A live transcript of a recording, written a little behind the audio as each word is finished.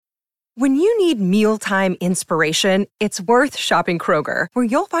When you need mealtime inspiration, it's worth shopping Kroger, where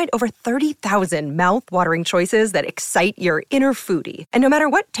you'll find over 30,000 mouth-watering choices that excite your inner foodie. And no matter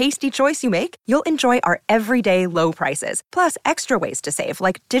what tasty choice you make, you'll enjoy our everyday low prices, plus extra ways to save,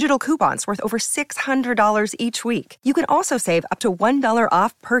 like digital coupons worth over $600 each week. You can also save up to $1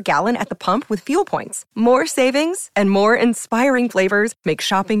 off per gallon at the pump with fuel points. More savings and more inspiring flavors make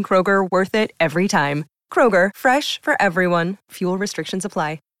shopping Kroger worth it every time. Kroger, fresh for everyone. Fuel restrictions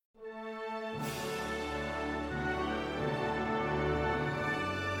apply.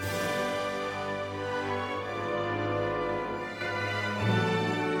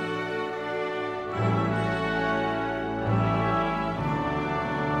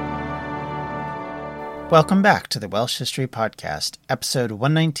 Welcome back to the Welsh History Podcast, episode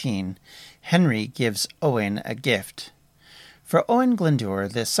 119, Henry Gives Owain a Gift. For Owain Glyndŵr,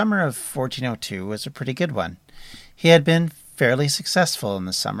 the summer of 1402 was a pretty good one. He had been fairly successful in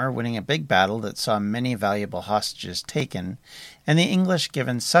the summer, winning a big battle that saw many valuable hostages taken, and the English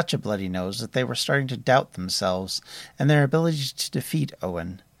given such a bloody nose that they were starting to doubt themselves and their ability to defeat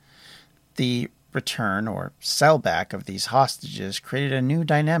Owain. The return or sellback of these hostages created a new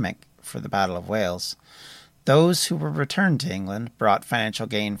dynamic for the Battle of Wales. Those who were returned to England brought financial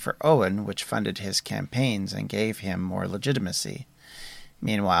gain for Owain, which funded his campaigns and gave him more legitimacy.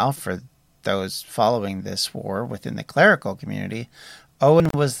 Meanwhile, for those following this war within the clerical community, Owain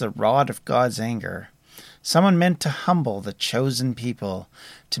was the rod of God's anger, someone meant to humble the chosen people,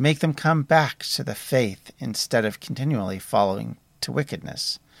 to make them come back to the faith instead of continually following to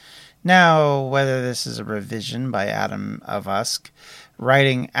wickedness. Now, whether this is a revision by Adam of Usk,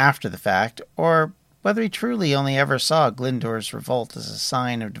 writing after the fact, or whether he truly only ever saw Glyndŵr's revolt as a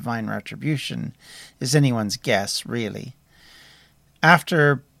sign of divine retribution is anyone's guess, really.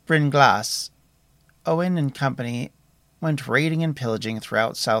 After Bryn Glas, Owain and company went raiding and pillaging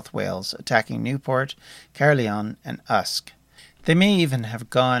throughout South Wales, attacking Newport, Caerleon, and Usk. They may even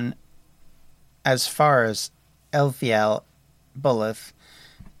have gone as far as Elfiel, Bulleth,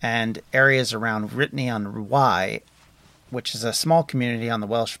 and areas around Rytny-on-Wye, which is a small community on the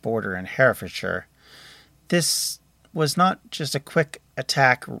Welsh border in Herefordshire. This was not just a quick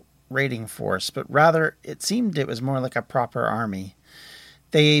attack raiding force, but rather it seemed it was more like a proper army.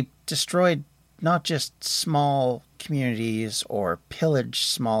 They destroyed not just small communities or pillaged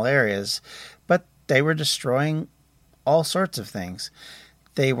small areas, but they were destroying all sorts of things.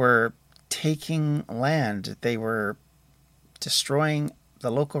 They were taking land. They were destroying the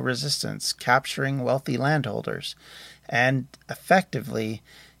local resistance, capturing wealthy landholders, and effectively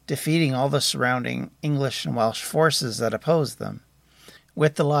defeating all the surrounding English and Welsh forces that opposed them.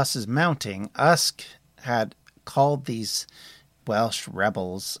 With the losses mounting, Usk had called these Welsh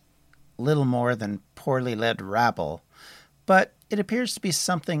rebels little more than poorly led rabble, but it appears to be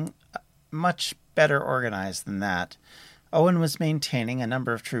something much better organized than that. Owain was maintaining a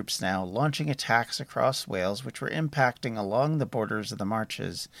number of troops now, launching attacks across Wales which were impacting along the borders of the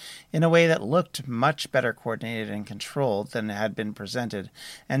marches in a way that looked much better coordinated and controlled than had been presented,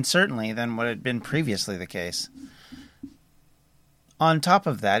 and certainly than what had been previously the case. On top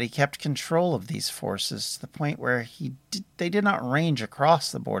of that, he kept control of these forces to the point where they did not range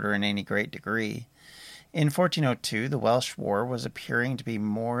across the border in any great degree. In 1402, the Welsh War was appearing to be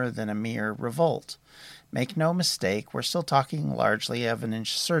more than a mere revolt. Make no mistake, we're still talking largely of an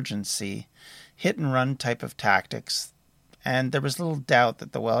insurgency, hit-and-run type of tactics, and there was little doubt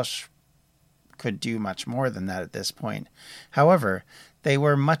that the Welsh could do much more than that at this point. However, they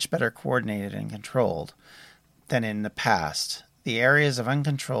were much better coordinated and controlled than in the past. The areas of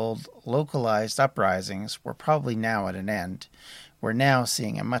uncontrolled, localized uprisings were probably now at an end. We're now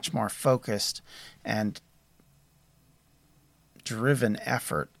seeing a much more focused and driven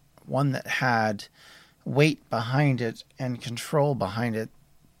effort, one that had weight behind it and control behind it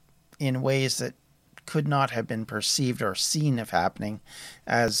in ways that could not have been perceived or seen of happening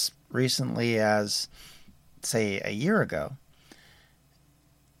as recently as, say, a year ago.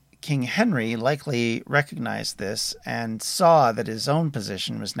 King Henry likely recognized this and saw that his own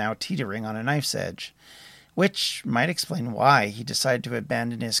position was now teetering on a knife's edge, which might explain why he decided to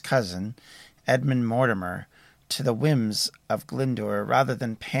abandon his cousin, Edmund Mortimer, to the whims of Glyndŵr rather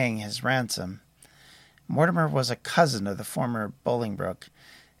than paying his ransom. Mortimer was a cousin of the former Bolingbroke,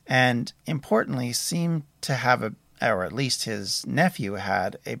 and importantly seemed to have or at least his nephew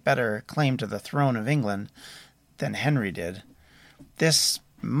had, a better claim to the throne of England than Henry did. This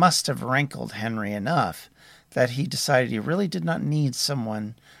must have rankled Henry enough that he decided he really did not need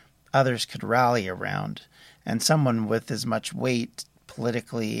someone others could rally around, and someone with as much weight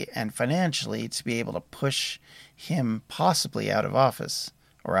politically and financially to be able to push him possibly out of office,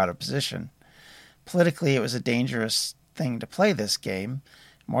 or out of position. Politically, it was a dangerous thing to play this game.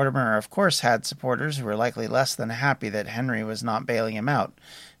 Mortimer, of course, had supporters who were likely less than happy that Henry was not bailing him out.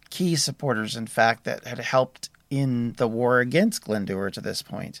 Key supporters, in fact, that had helped in the war against Glyndŵr to this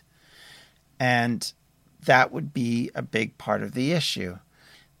point. And that would be a big part of the issue.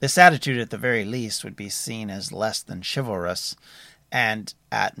 This attitude, at the very least, would be seen as less than chivalrous, and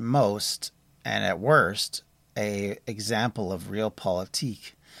at most, and at worst, an example of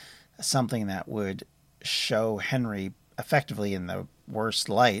realpolitik, something that would show Henry effectively in the worst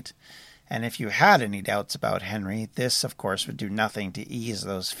light. And if you had any doubts about Henry, this, of course, would do nothing to ease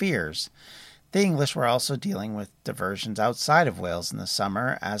those fears. The English were also dealing with diversions outside of Wales in the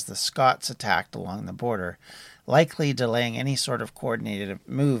summer as the Scots attacked along the border, likely delaying any sort of coordinated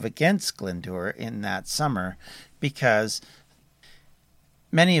move against Glyndŵr in that summer, because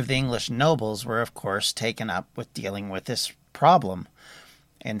many of the English nobles were, of course, taken up with dealing with this problem.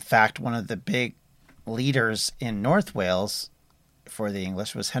 In fact, one of the big leaders in North Wales for the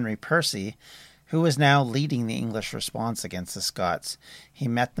English was Henry Percy, who was now leading the English response against the Scots. He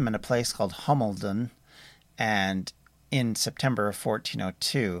met them in a place called Homildon, and in September of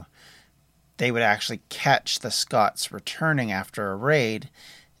 1402, they would actually catch the Scots returning after a raid,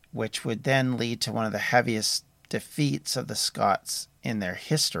 which would then lead to one of the heaviest defeats of the Scots in their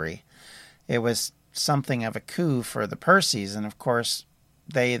history. It was something of a coup for the Percys, and of course,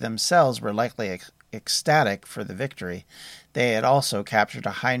 they themselves were likely ecstatic for the victory. They had also captured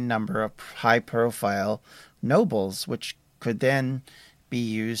a high number of high-profile nobles, which could then be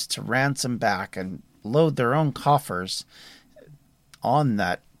used to ransom back and load their own coffers on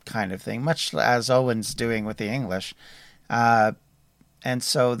that kind of thing, much as Owen's doing with the English. And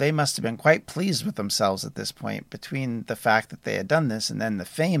so they must have been quite pleased with themselves at this point, between the fact that they had done this and then the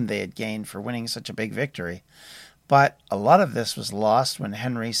fame they had gained for winning such a big victory. But a lot of this was lost when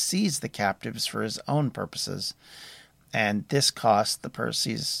Henry seized the captives for his own purposes, and this cost the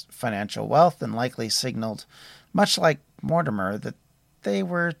Percys financial wealth and likely signaled, much like Mortimer, that they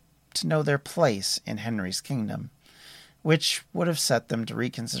were to know their place in Henry's kingdom, which would have set them to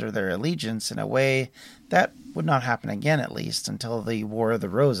reconsider their allegiance in a way that would not happen again, at least, until the War of the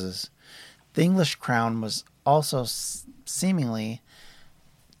Roses. The English crown was also seemingly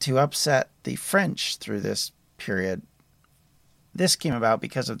to upset the French through this period. This came about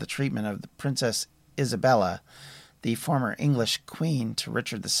because of the treatment of the Princess Isabella, the former English queen to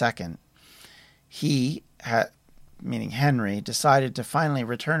Richard II. He, meaning Henry, decided to finally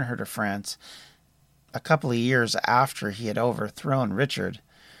return her to France a couple of years after he had overthrown Richard.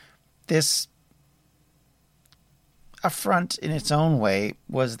 This affront in its own way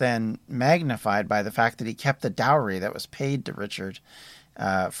was then magnified by the fact that he kept the dowry that was paid to Richard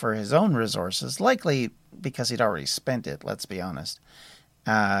for his own resources, likely because he'd already spent it, let's be honest,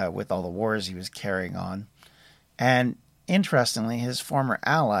 with all the wars he was carrying on. And interestingly, his former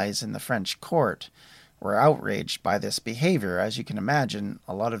allies in the French court were outraged by this behavior. As you can imagine,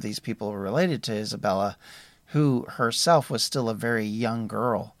 a lot of these people were related to Isabella, who herself was still a very young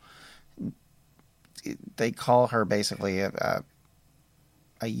girl. They call her basically a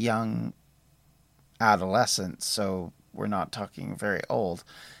young adolescent, so we're not talking very old.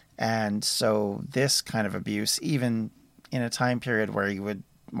 And so this kind of abuse, even in a time period where you would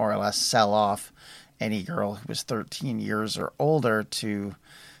more or less sell off any girl who was 13 years or older to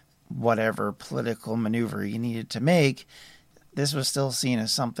whatever political maneuver you needed to make, this was still seen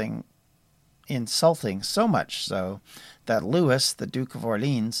as something insulting, so much so that Louis, the Duke of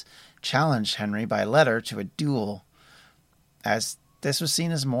Orleans, challenged Henry by letter to a duel, as this was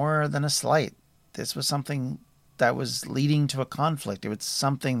seen as more than a slight. This was something that was leading to a conflict. It was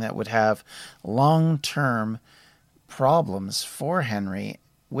something that would have long-term problems for Henry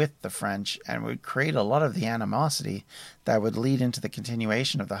with the French and would create a lot of the animosity that would lead into the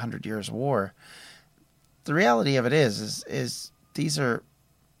continuation of the 100 Years' War. The reality of it is these are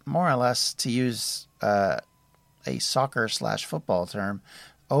more or less, to use a soccer/football term,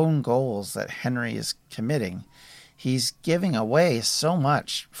 own goals that Henry is committing. He's giving away so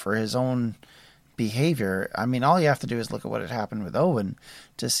much for his own behavior. I mean, all you have to do is look at what had happened with Owen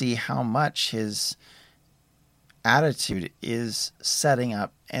to see how much his attitude is setting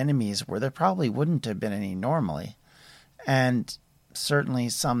up enemies where there probably wouldn't have been any normally, and certainly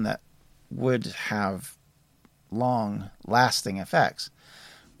some that would have long-lasting effects.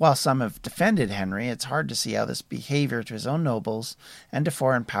 While some have defended Henry, it's hard to see how this behavior to his own nobles and to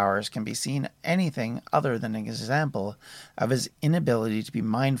foreign powers can be seen anything other than an example of his inability to be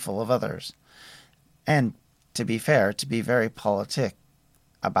mindful of others. And, to be fair, to be very politic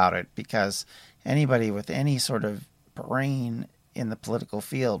about it, because anybody with any sort of brain in the political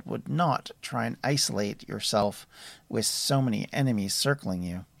field would not try and isolate yourself with so many enemies circling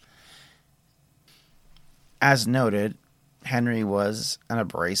you. As noted, Henry was an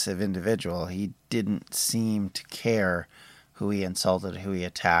abrasive individual. He didn't seem to care who he insulted, who he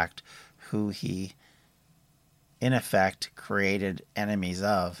attacked, who he, in effect, created enemies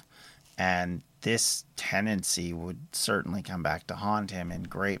of. And this tendency would certainly come back to haunt him in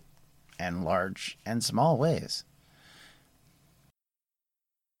great and large and small ways.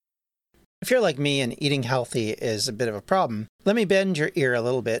 If you're like me and eating healthy is a bit of a problem, let me bend your ear a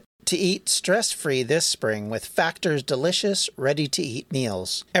little bit to eat stress-free this spring with Factor's delicious, ready-to-eat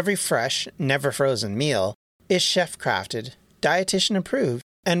meals. Every fresh, never-frozen meal is chef-crafted, dietitian-approved,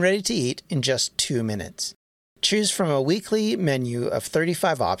 and ready to eat in just 2 minutes. Choose from a weekly menu of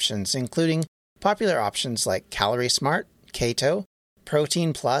 35 options, including popular options like Calorie Smart, Keto,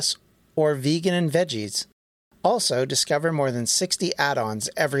 Protein Plus, or Vegan and Veggies. Also, discover more than 60 add-ons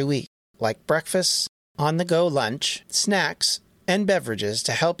every week, like breakfast, on-the-go lunch, snacks, and beverages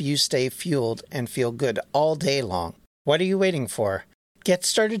to help you stay fueled and feel good all day long. What are you waiting for? Get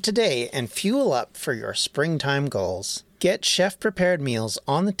started today and fuel up for your springtime goals. Get chef-prepared meals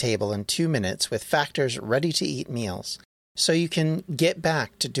on the table in 2 minutes with Factor's ready-to-eat meals, so you can get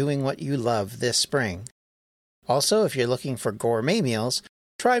back to doing what you love this spring. Also, if you're looking for gourmet meals,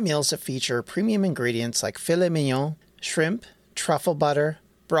 try meals that feature premium ingredients like filet mignon, shrimp, truffle butter,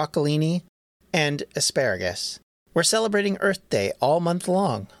 broccolini, and asparagus. We're celebrating Earth Day all month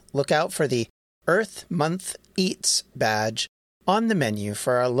long. Look out for the Earth Month Eats badge on the menu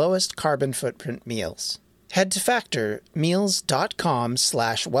for our lowest carbon footprint meals. Head to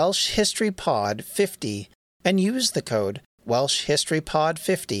factormeals.com/WelshHistoryPod50 and use the code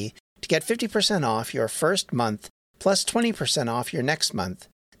WelshHistoryPod50 to get 50% off your first month plus 20% off your next month.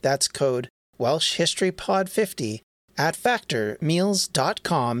 That's code WelshHistoryPod50 at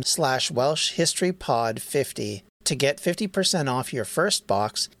factormeals.com/WelshHistoryPod50 to get 50% off your first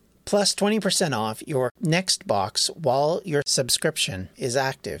box plus 20% off your next box while your subscription is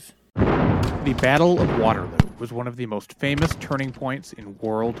active. The Battle of Waterloo was one of the most famous turning points in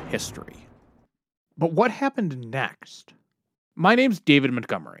world history. But what happened next? My name's David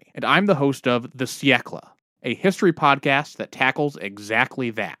Montgomery, and I'm the host of The Siècle, a history podcast that tackles exactly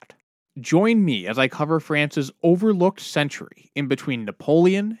that. Join me as I cover France's overlooked century in between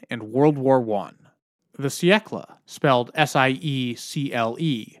Napoleon and World War I. The Siècle, spelled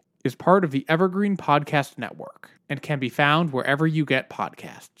S-I-E-C-L-E, is part of the Evergreen Podcast Network and can be found wherever you get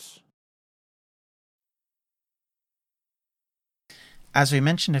podcasts. As we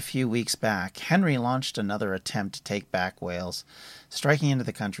mentioned a few weeks back, Henry launched another attempt to take back Wales, striking into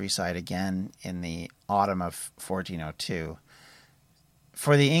the countryside again in the autumn of 1402.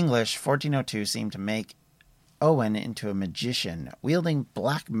 For the English, 1402 seemed to make Owen into a magician, wielding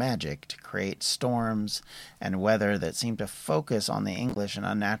black magic to create storms and weather that seemed to focus on the English in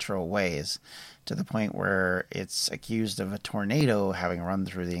unnatural ways, to the point where it's accused of a tornado having run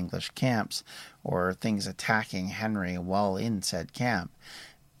through the English camps, or things attacking Henry while in said camp.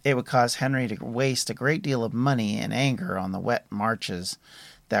 It would cause Henry to waste a great deal of money and anger on the wet marches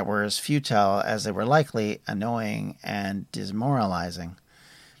that were as futile as they were likely annoying and demoralizing.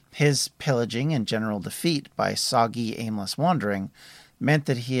 His pillaging and general defeat by soggy, aimless wandering meant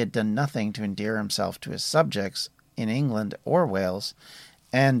that he had done nothing to endear himself to his subjects in England or Wales,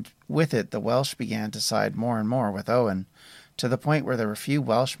 and with it the Welsh began to side more and more with Owen, to the point where there were few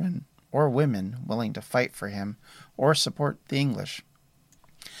Welshmen or women willing to fight for him or support the English.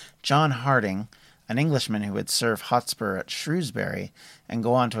 John Harding, an Englishman who would serve Hotspur at Shrewsbury and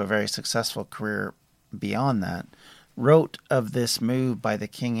go on to a very successful career beyond that, wrote of this move by the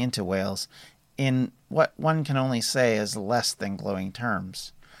king into Wales in what one can only say is less than glowing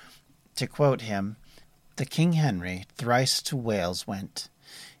terms. To quote him, "The King Henry thrice to Wales went,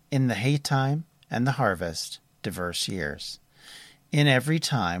 in the haytime and the harvest, diverse years. In every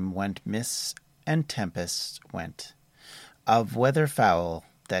time went mists and tempests went, of weather foul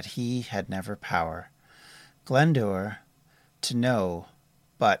that he had never power, Glendour to know,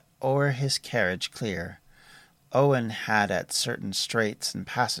 but o'er his carriage clear, Owen had at certain straits and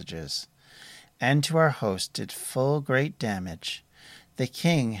passages, and to our host did full great damage. The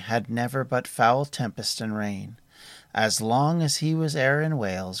king had never but foul tempest and rain, as long as he was e'er in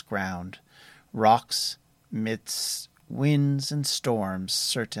Wales ground, rocks midst winds and storms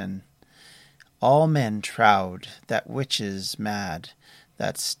certain. All men trowed that witches mad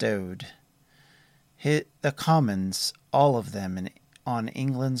that stowed. The commons, all of them on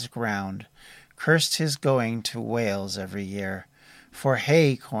England's ground, cursed his going to Wales every year, for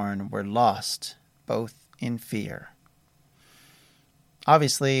hay corn were lost, both in fear."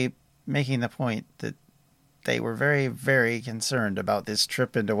 obviously making the point that they were very, very concerned about this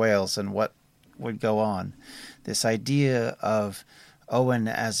trip into Wales and what would go on. This idea of Owen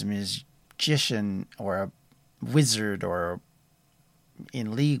as a magician or a wizard or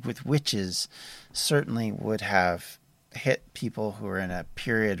in league with witches certainly would have hit people who are in a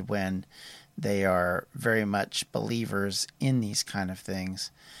period when they are very much believers in these kind of things.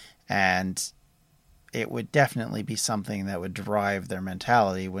 And it would definitely be something that would drive their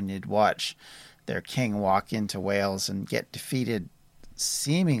mentality when you'd watch their king walk into Wales and get defeated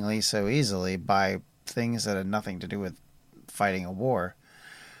seemingly so easily by things that had nothing to do with fighting a war.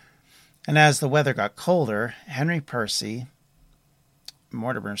 And as the weather got colder, Henry Percy,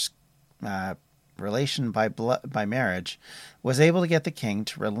 Mortimer's relation by marriage, was able to get the king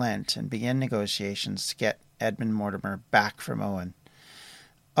to relent and begin negotiations to get Edmund Mortimer back from Owen.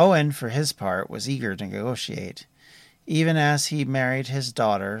 Owen, for his part, was eager to negotiate, even as he married his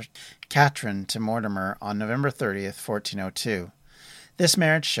daughter, Catherine, to Mortimer on November 30th, 1402. This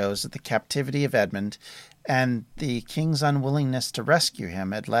marriage shows that the captivity of Edmund and the king's unwillingness to rescue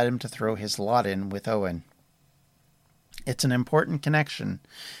him had led him to throw his lot in with Owen. It's an important connection,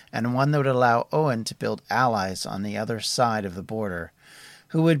 and one that would allow Owen to build allies on the other side of the border,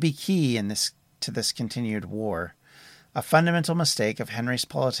 who would be key to this continued war. A fundamental mistake of Henry's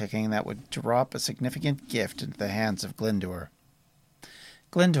politicking that would drop a significant gift into the hands of Glyndwr.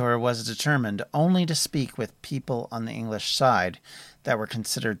 Glyndwr was determined only to speak with people on the English side that were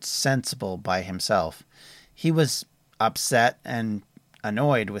considered sensible by himself. He was upset and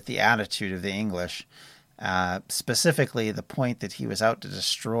annoyed with the attitude of the English, specifically the point that he was out to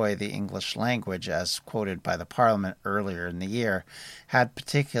destroy the English language, as quoted by the Parliament earlier in the year, had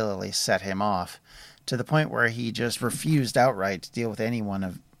particularly set him off, to the point where he just refused outright to deal with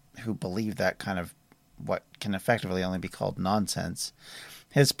anyone who believed that kind of what can effectively only be called nonsense.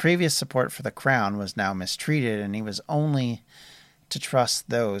 His previous support for the crown was now mistreated, and he was only to trust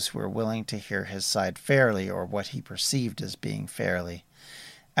those who were willing to hear his side fairly, or what he perceived as being fairly.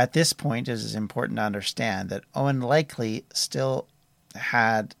 At this point, it is important to understand that Owen likely still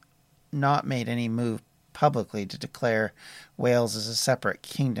had not made any move publicly to declare Wales as a separate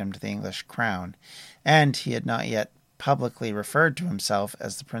kingdom to the English crown, and he had not yet publicly referred to himself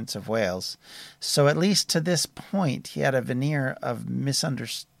as the Prince of Wales. So at least to this point, he had a veneer of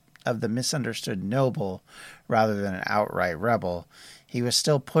the misunderstood noble rather than an outright rebel. He was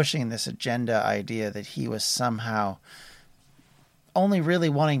still pushing this agenda idea that he was somehow only really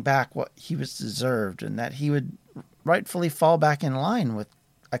wanting back what he was deserved, and that he would rightfully fall back in line with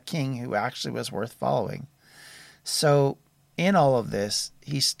a king who actually was worth following. So in all of this,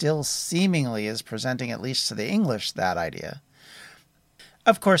 he still seemingly is presenting, at least to the English, that idea.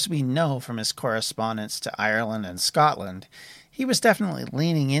 Of course, we know from his correspondence to Ireland and Scotland, he was definitely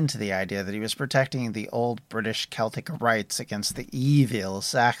leaning into the idea that he was protecting the old British Celtic rights against the evil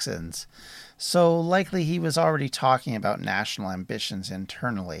Saxons. So likely he was already talking about national ambitions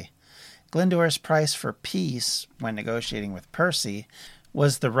internally. Glyndwr's price for peace, when negotiating with Percy,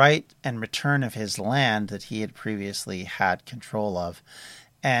 was the right and return of his land that he had previously had control of,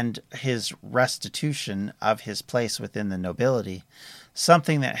 and his restitution of his place within the nobility,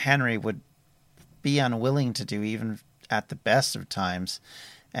 something that Henry would be unwilling to do even at the best of times.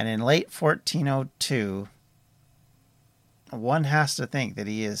 And in late 1402, one has to think that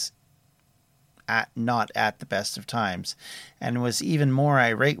he is not at the best of times, and was even more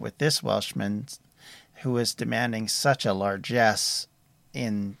irate with this Welshman who was demanding such a largesse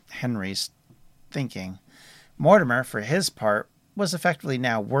in Henry's thinking. Mortimer, for his part, was effectively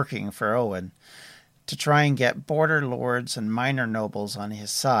now working for Owen to try and get border lords and minor nobles on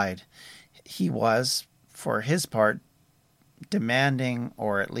his side. He was, for his part, demanding,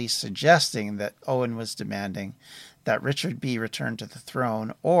 or at least suggesting that Owen was demanding, that Richard be returned to the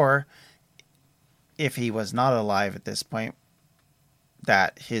throne, or, if he was not alive at this point,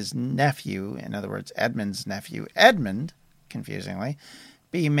 that his nephew, in other words, Edmund's nephew, Edmund, confusingly,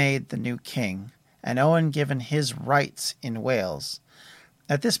 be made the new king, and Owen given his rights in Wales.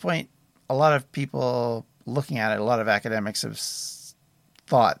 At this point, a lot of people looking at it, a lot of academics have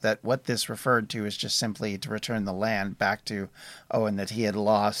thought that what this referred to is just simply to return the land back to Owen that he had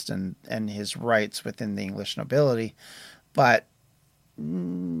lost, and his rights within the English nobility. But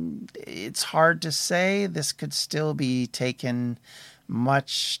it's hard to say. This could still be taken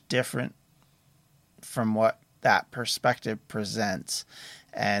much different from what that perspective presents.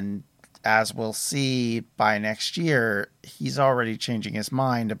 And as we'll see by next year, he's already changing his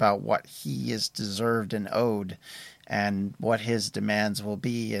mind about what he is deserved and owed, and what his demands will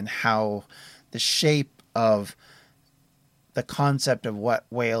be, and how the shape of the concept of what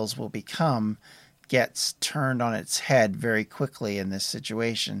Wales will become gets turned on its head very quickly in this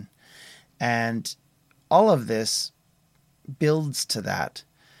situation. And all of this builds to that.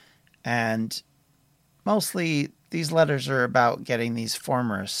 And mostly these letters are about getting these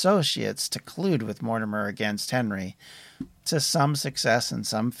former associates to collude with Mortimer against Henry, to some success and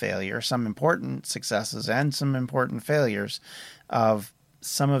some failure, some important successes and some important failures of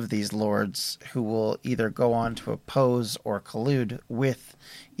some of these lords who will either go on to oppose or collude with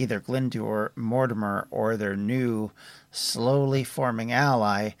either Glyndŵr, Mortimer, or their new, slowly forming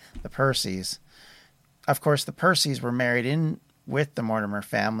ally, the Percys. Of course, the Percys were married in with the Mortimer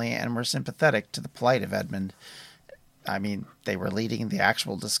family and were sympathetic to the plight of Edmund. I mean, they were leading the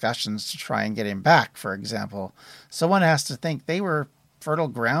actual discussions to try and get him back, for example. So one has to think they were fertile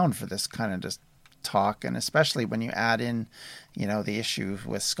ground for this kind of just talk, and especially when you add in, the issue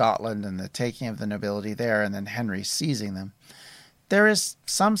with Scotland and the taking of the nobility there and then Henry seizing them. There is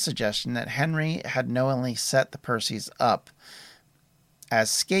some suggestion that Henry had knowingly set the Percys up as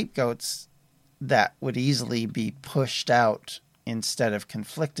scapegoats that would easily be pushed out instead of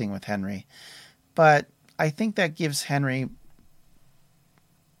conflicting with Henry. But I think that gives Henry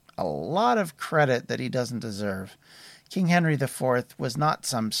a lot of credit that he doesn't deserve. King Henry IV was not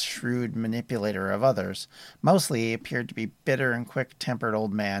some shrewd manipulator of others. Mostly he appeared to be bitter and quick-tempered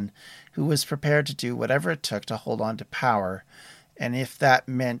old man who was prepared to do whatever it took to hold on to power, and if that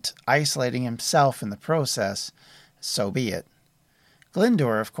meant isolating himself in the process, so be it.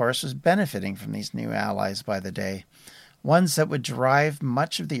 Glyndŵr, of course, was benefiting from these new allies by the day, ones that would drive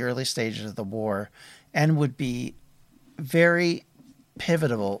much of the early stages of the war and would be very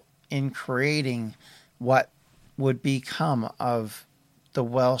pivotal in creating what would become of the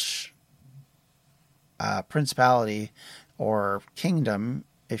Welsh principality or kingdom,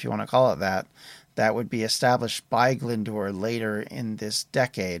 if you want to call it that, that would be established by Glyndŵr later in this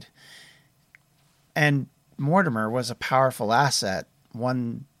decade. And Mortimer was a powerful asset,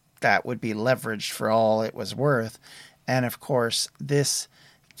 one that would be leveraged for all it was worth. And of course, this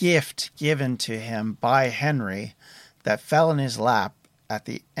gift given to him by Henry that fell in his lap at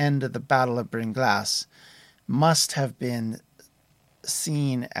the end of the Battle of Brynglas must have been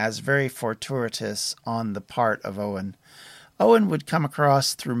seen as very fortuitous on the part of Owen. Owen would come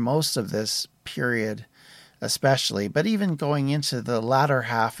across through most of this period especially, but even going into the latter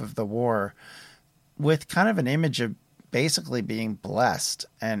half of the war with kind of an image of basically being blessed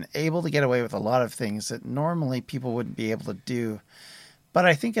and able to get away with a lot of things that normally people wouldn't be able to do. But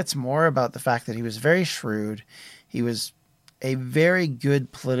I think it's more about the fact that he was very shrewd. He was a very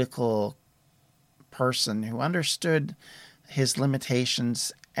good political person who understood his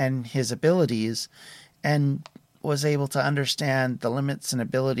limitations and his abilities and was able to understand the limits and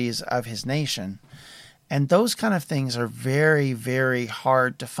abilities of his nation. And those kind of things are very, very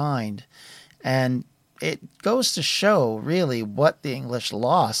hard to find. And it goes to show really what the English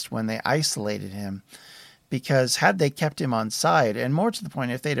lost when they isolated him, because had they kept him on side, and more to the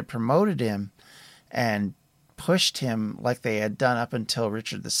point, if they'd have promoted him and pushed him like they had done up until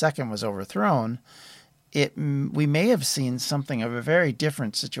Richard II was overthrown, we may have seen something of a very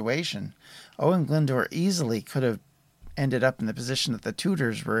different situation. Owen Glyndŵr easily could have ended up in the position that the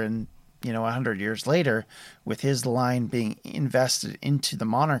Tudors were in, 100 years later, with his line being invested into the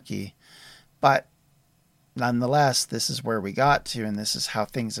monarchy. But nonetheless, this is where we got to, and this is how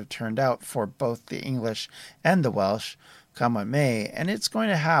things have turned out for both the English and the Welsh, come what may, and it's going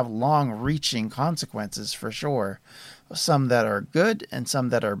to have long-reaching consequences for sure. Some that are good and some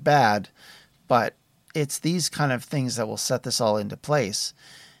that are bad, but it's these kind of things that will set this all into place.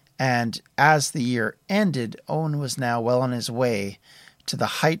 And as the year ended, Owen was now well on his way to the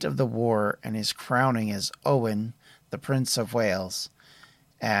height of the war and his crowning as Owen, the Prince of Wales.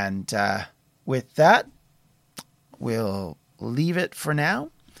 And with that, we'll leave it for now.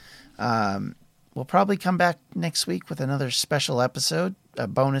 We'll probably come back next week with another special episode, a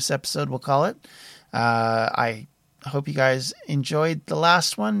bonus episode, we'll call it. I hope you guys enjoyed the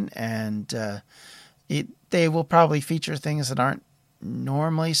last one, and they will probably feature things that aren't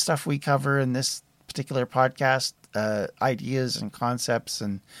normally stuff we cover in this particular podcast, ideas and concepts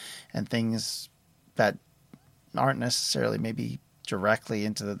and things that aren't necessarily maybe directly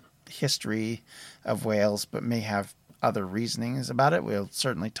into the history of Wales, but may have other reasonings about it. We'll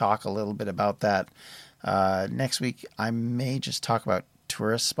certainly talk a little bit about that. Next week, I may just talk about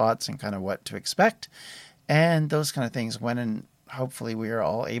tourist spots and kind of what to expect and those kind of things when, and hopefully we are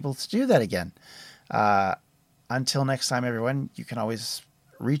all able to do that again. Until next time, everyone, you can always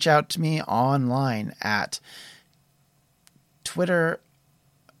reach out to me online at Twitter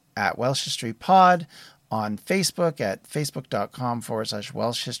at Welsh History Pod, on Facebook at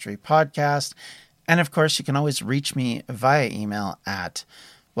facebook.com/Welsh History Podcast. And of course, you can always reach me via email at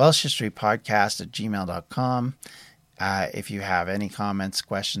welshhistorypodcast@gmail.com if you have any comments,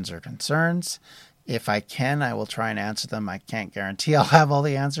 questions, or concerns. If I can, I will try and answer them. I can't guarantee I'll have all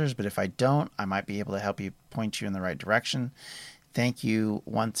the answers, but if I don't, I might be able to help you, point you in the right direction. Thank you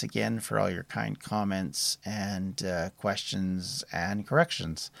once again for all your kind comments and questions and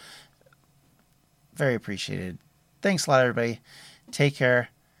corrections. Very appreciated. Thanks a lot, everybody. Take care.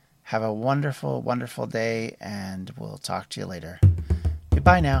 Have a wonderful, wonderful day, and we'll talk to you later.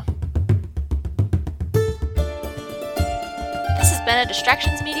 Goodbye now. This has been a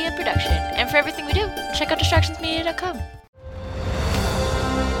Distractions Media production, and for everything we do, check out distractionsmedia.com.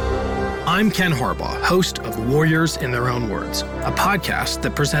 I'm Ken Harbaugh, host of Warriors in Their Own Words, a podcast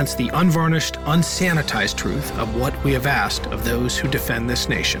that presents the unvarnished, unsanitized truth of what we have asked of those who defend this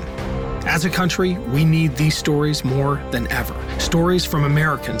nation. As a country, we need these stories more than ever. Stories from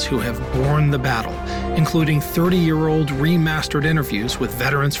Americans who have borne the battle, including 30-year-old remastered interviews with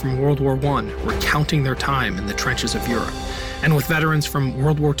veterans from World War I recounting their time in the trenches of Europe, and with veterans from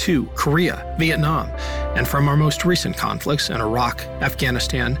World War II, Korea, Vietnam, and from our most recent conflicts in Iraq,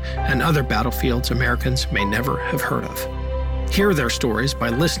 Afghanistan, and other battlefields Americans may never have heard of. Hear their stories by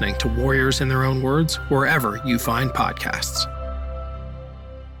listening to Warriors in Their Own Words wherever you find podcasts.